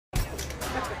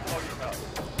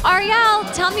Ariel,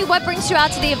 tell me what brings you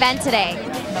out to the event today.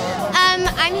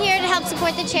 I'm here to help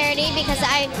support the charity because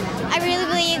I really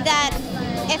believe that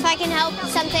if I can help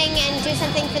something and do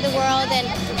something for the world and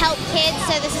help kids,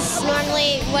 so this is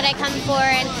normally what I come for,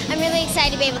 and I'm really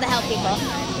excited to be able to help people.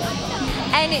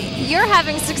 And you're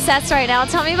having success right now.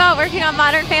 Tell me about working on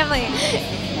Modern Family.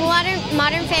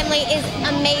 Modern Family is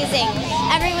amazing.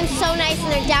 Everyone's so nice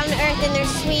and they're down to earth and they're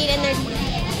sweet and they're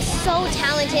so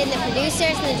talented, and the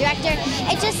producers and the director.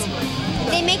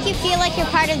 They make you feel like you're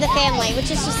part of the family,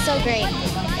 which is just so great.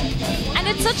 And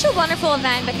it's such a wonderful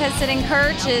event because it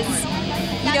encourages,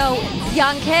 you know,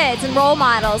 young kids and role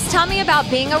models. Tell me about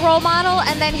being a role model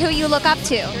and then who you look up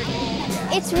to.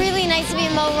 It's really nice to be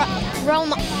a role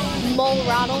model.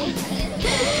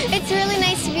 It's really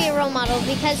nice to be a role model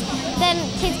because then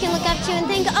kids can look up to you and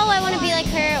think, oh, I want to be like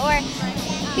her, or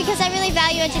because I really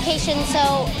value education, so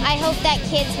I hope that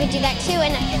kids would do that too.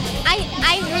 And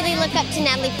I really look up to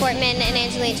Natalie Portman and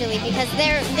Angelina Jolie because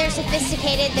they're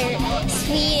sophisticated, they're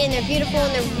sweet, and they're beautiful,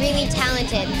 and they're really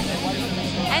talented.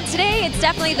 And today it's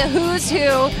definitely the who's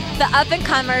who, the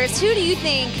up-and-comers. Who do you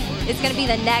think is going to be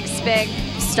the next big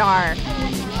star?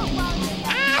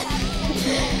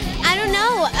 I don't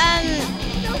know.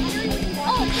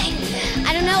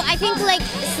 I don't know. I think like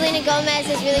Selena Gomez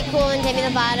is really cool, and Demi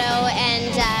Lovato,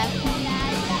 and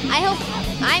I hope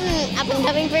I'm an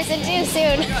up-and-coming person too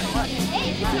soon.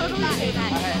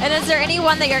 And is there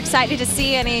anyone that you're excited to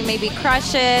see? Any maybe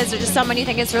crushes or just someone you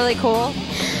think is really cool?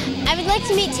 I would like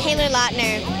to meet Taylor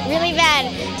Lautner, really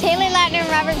bad. Taylor Lautner and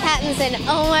Robert Pattinson.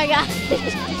 Oh my God!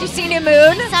 Did you see New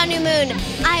Moon? I saw New Moon.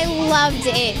 I loved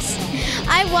it.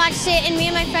 I watched it, and me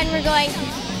and my friend were going,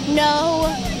 no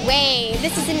way,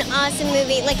 this is an awesome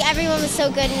movie. Like, everyone was so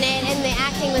good in it, and the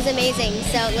acting was amazing.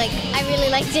 So, like, I really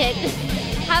liked it.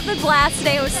 Have a blast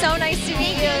today. It was so nice to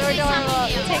meet you. Thank you. Adorable.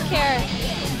 Take care.